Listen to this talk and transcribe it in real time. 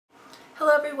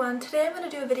Hello everyone, today I'm going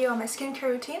to do a video on my skincare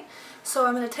routine. So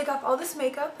I'm going to take off all this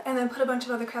makeup and then put a bunch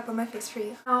of other crap on my face for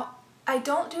you. Now, I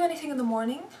don't do anything in the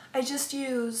morning, I just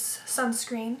use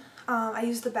sunscreen. I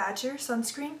use the Badger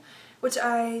sunscreen, which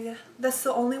that's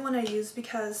the only one I use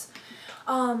because,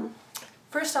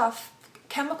 first off,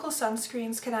 chemical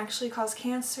sunscreens can actually cause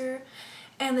cancer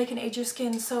and they can age your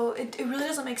skin, so it really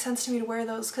doesn't make sense to me to wear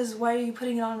those because why are you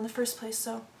putting it on in the first place?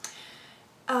 So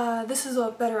this is a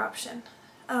better option.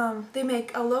 They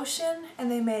make a lotion and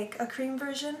they make a cream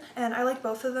version, and I like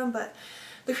both of them, but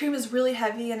the cream is really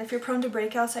heavy, and if you're prone to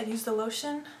breakouts I'd use the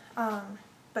lotion,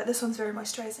 but this one's very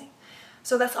moisturizing.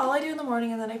 So that's all I do in the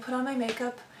morning, and then I put on my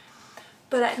makeup.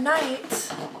 But at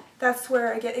night, that's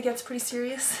where it gets pretty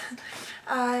serious.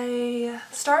 I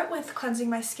start with cleansing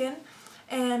my skin,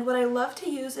 and what I love to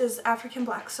use is African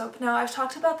black soap. Now I've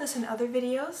talked about this in other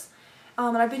videos,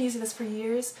 and I've been using this for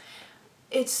years.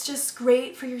 It's just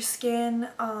great for your skin.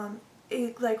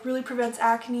 It really prevents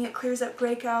acne, it clears up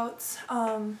breakouts,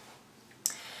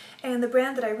 and the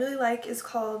brand that I really like is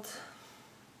called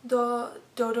Dodo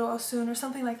Osun or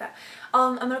something like that.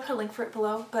 I'm gonna put a link for it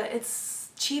below, but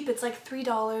it's cheap. It's like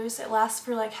 $3. It lasts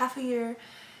for like half a year,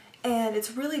 and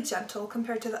it's really gentle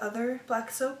compared to the other black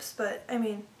soaps, but I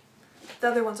mean the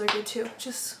other ones are good too.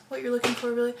 Just what you're looking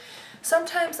for, really.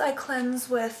 Sometimes I cleanse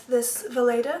with this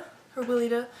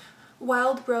Weleda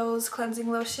Wild Rose cleansing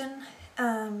lotion.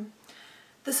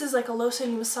 This is like a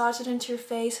lotion, you massage it into your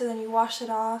face and then you wash it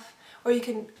off, or you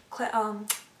can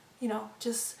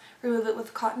just remove it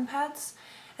with cotton pads,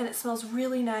 and it smells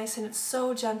really nice and it's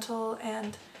so gentle,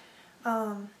 and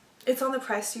it's on the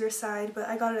pricier side, but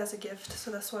I got it as a gift,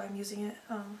 so that's why I'm using it.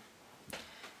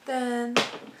 Then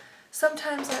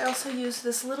sometimes I also use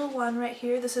this little one right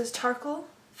here. This is Charcoal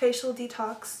Facial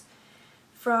Detox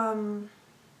from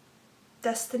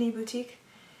Destiny Boutique,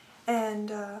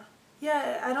 and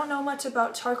yeah, I don't know much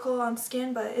about charcoal on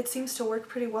skin, but it seems to work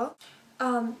pretty well.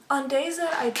 On days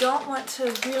that I don't want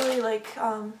to really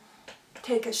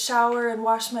take a shower and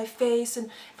wash my face,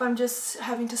 and if I'm just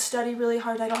having to study really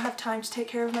hard, I don't have time to take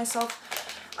care of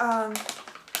myself,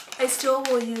 I still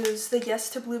will use the Yes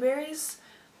to Blueberries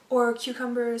or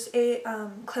Cucumbers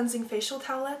cleansing facial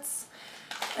towelettes.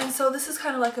 And so this is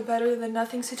kind of like a better than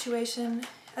nothing situation.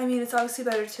 I mean, it's obviously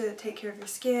better to take care of your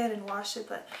skin and wash it,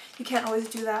 but you can't always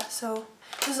do that. So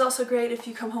this is also great if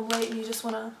you come home late and you just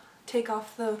want to take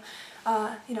off the,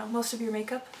 most of your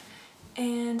makeup.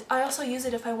 And I also use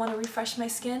it if I want to refresh my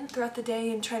skin throughout the day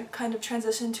and kind of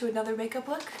transition to another makeup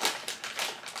look.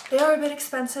 They are a bit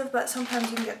expensive, but sometimes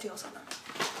you can get deals on them.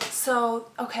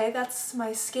 So, okay, that's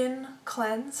my skin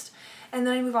cleansed, and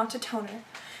then I move on to toner.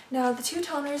 Now, the two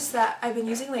toners that I've been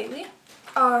using lately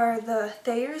are the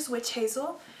Thayer's Witch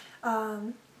Hazel,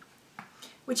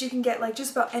 which you can get like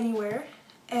just about anywhere,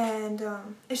 and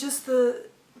it's just the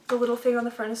little thing on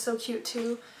the front is so cute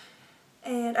too.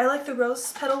 And I like the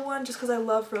rose petal one just because I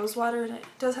love Rosewater, and it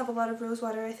does have a lot of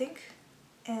Rosewater, I think.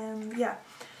 And yeah,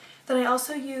 then I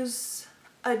also use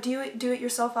a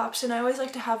do-it-yourself option. I always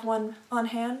like to have one on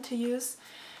hand to use,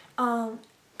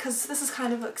 because this is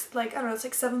kind of like, I don't know, it's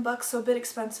like $7, so a bit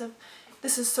expensive.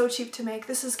 This is so cheap to make.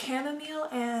 This is chamomile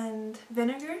and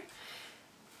vinegar,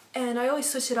 and I always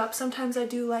switch it up. Sometimes I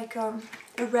do like a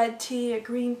red tea, a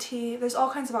green tea. There's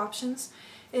all kinds of options,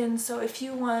 and so if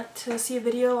you want to see a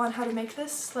video on how to make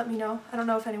this, let me know. I don't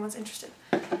know if anyone's interested.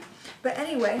 But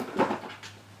anyway,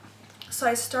 so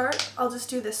I'll just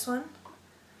do this one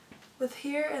with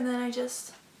here, and then I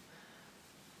just,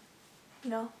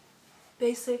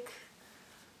 basic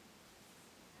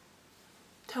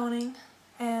toning.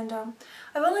 And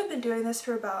I've only been doing this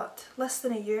for about less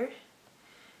than a year,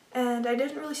 and I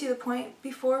didn't really see the point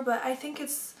before, but I think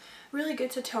it's really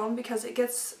good to tone because it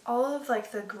gets all of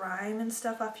like the grime and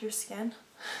stuff off your skin.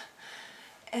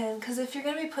 And because if you're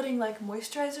going to be putting like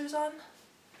moisturizers on,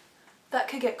 that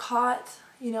could get caught,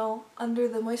 under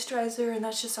the moisturizer, and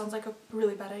that just sounds like a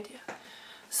really bad idea.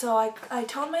 So I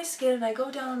tone my skin, and I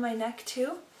go down on my neck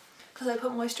too, because I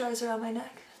put moisturizer on my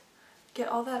neck. Get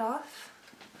all that off.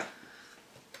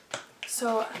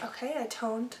 So, okay, I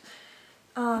toned.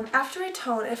 After I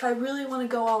tone, if I really want to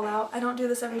go all out, I don't do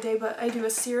this every day, but I do a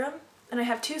serum. And I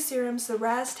have two serums, the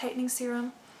Razz Tightening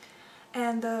Serum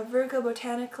and the Virga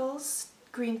Botanicals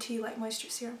Green Tea Light Moisture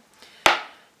Serum.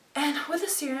 And with a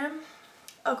serum,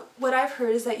 what I've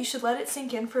heard is that you should let it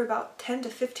sink in for about 10 to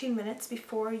 15 minutes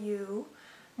before you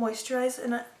moisturize.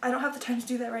 And I don't have the time to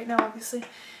do that right now, obviously,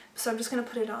 so I'm just going to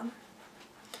put it on.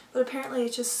 But apparently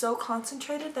it's just so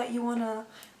concentrated that you want to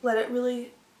let it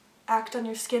really act on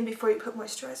your skin before you put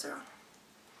moisturizer on.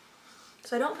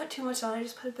 So I don't put too much on, I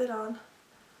just put a bit on.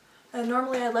 And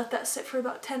normally I let that sit for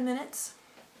about 10 minutes.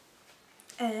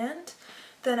 and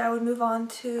then I would move on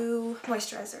to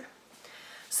moisturizer.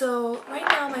 So right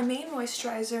now my main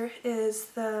moisturizer is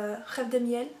the Reve de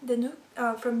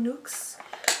Miel from Nuxe,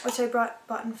 which I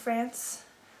bought in France,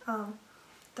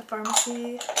 the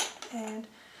pharmacy, and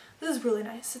this is really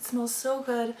nice. It smells so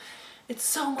good. It's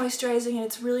so moisturizing and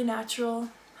it's really natural.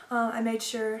 I made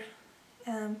sure.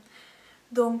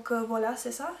 Donc voilà,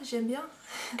 c'est ça, j'aime bien.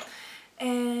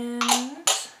 And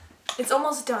it's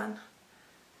almost done,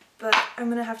 but I'm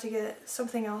gonna have to get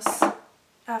something else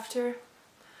after.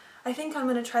 I think I'm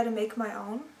gonna try to make my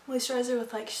own moisturizer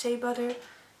with like shea butter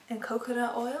and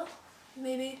coconut oil,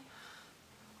 maybe.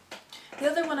 The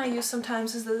other one I use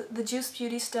sometimes is the Juice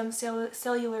Beauty Stem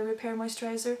Cellular Repair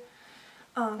Moisturizer,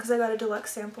 because I got a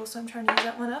deluxe sample, so I'm trying to use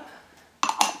that one up.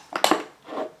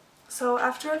 So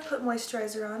after I put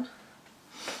moisturizer on,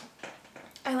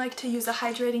 I like to use a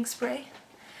hydrating spray.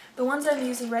 The ones I'm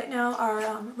using right now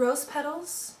are rose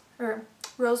petals, or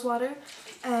Rosewater,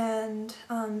 and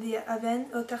the Avene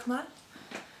Eau Thermale.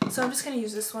 So I'm just going to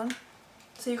use this one.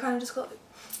 So you kind of just go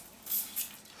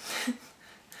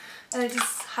and it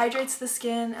just hydrates the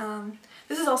skin.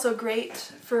 This is also great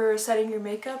for setting your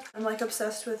makeup. I'm like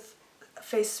obsessed with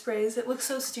face sprays. It looks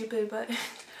so stupid, but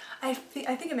I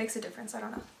think it makes a difference. I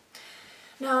don't know.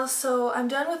 Now, so I'm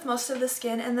done with most of the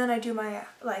skin, and then I do my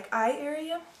like eye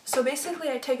area. So basically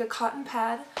I take a cotton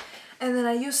pad and then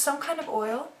I use some kind of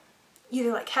oil,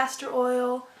 either like castor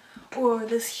oil or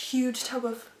this huge tub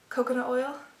of coconut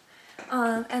oil.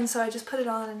 And so I just put it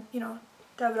on and, you know,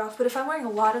 dab it off. But if I'm wearing a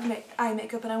lot of eye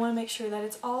makeup and I want to make sure that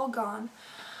it's all gone,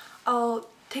 I'll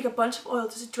take a bunch of oil,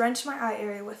 just drench my eye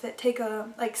area with it, take a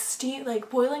like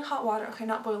boiling hot water, okay,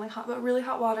 not boiling hot, but really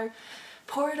hot water,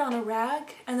 pour it on a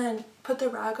rag, and then put the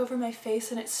rag over my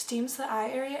face and it steams the eye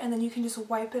area, and then you can just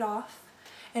wipe it off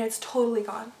and it's totally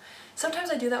gone. Sometimes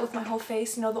I do that with my whole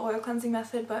face, you know, the oil cleansing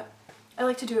method, but I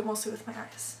like to do it mostly with my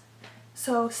eyes.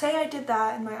 So say I did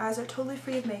that and my eyes are totally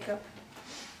free of makeup,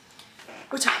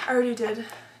 which I already did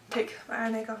take my eye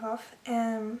makeup off,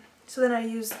 and so then I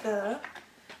use the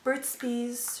Burt's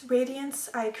Bees Radiance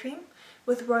Eye Cream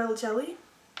with Royal Jelly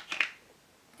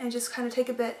and just kind of take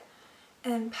a bit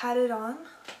and pat it on.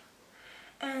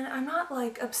 And I'm not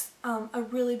like a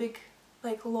really big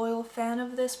like loyal fan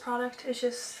of this product. It's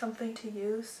just something to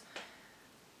use.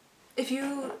 If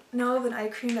you know of an eye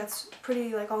cream that's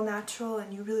pretty like all natural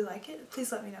and you really like it,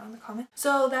 please let me know in the comments.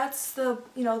 So that's the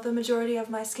majority of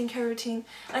my skincare routine.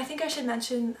 And I think I should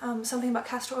mention something about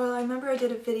castor oil. I remember I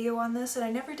did a video on this and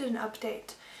I never did an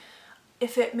update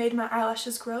if it made my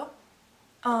eyelashes grow.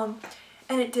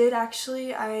 And it did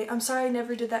actually. I'm sorry I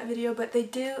never did that video, but they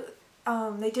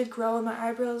did grow and my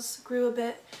eyebrows grew a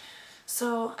bit.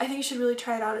 So I think you should really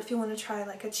try it out if you want to try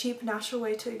like a cheap natural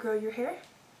way to grow your hair.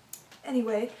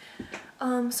 Anyway,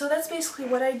 so that's basically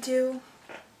what I do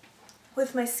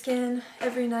with my skin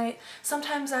every night.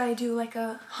 Sometimes I do like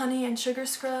a honey and sugar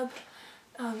scrub,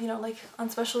 you know, like on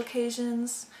special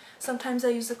occasions. Sometimes I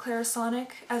use the Clarisonic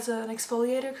as an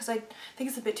exfoliator because I think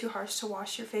it's a bit too harsh to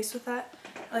wash your face with that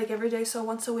like every day, so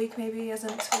once a week maybe as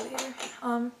an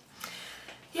exfoliator.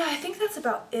 Yeah, I think that's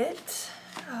about it.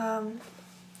 And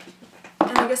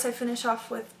I guess I finish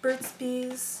off with Burt's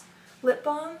Bees lip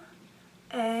balm,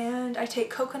 and I take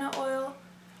coconut oil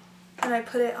and I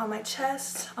put it on my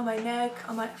chest, on my neck,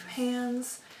 on my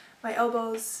hands, my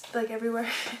elbows, like everywhere,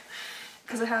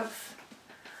 because I have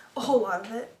a whole lot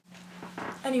of it.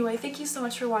 Anyway, thank you so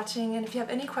much for watching, and if you have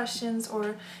any questions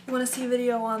or you want to see a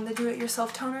video on the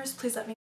do-it-yourself toners, please let me know.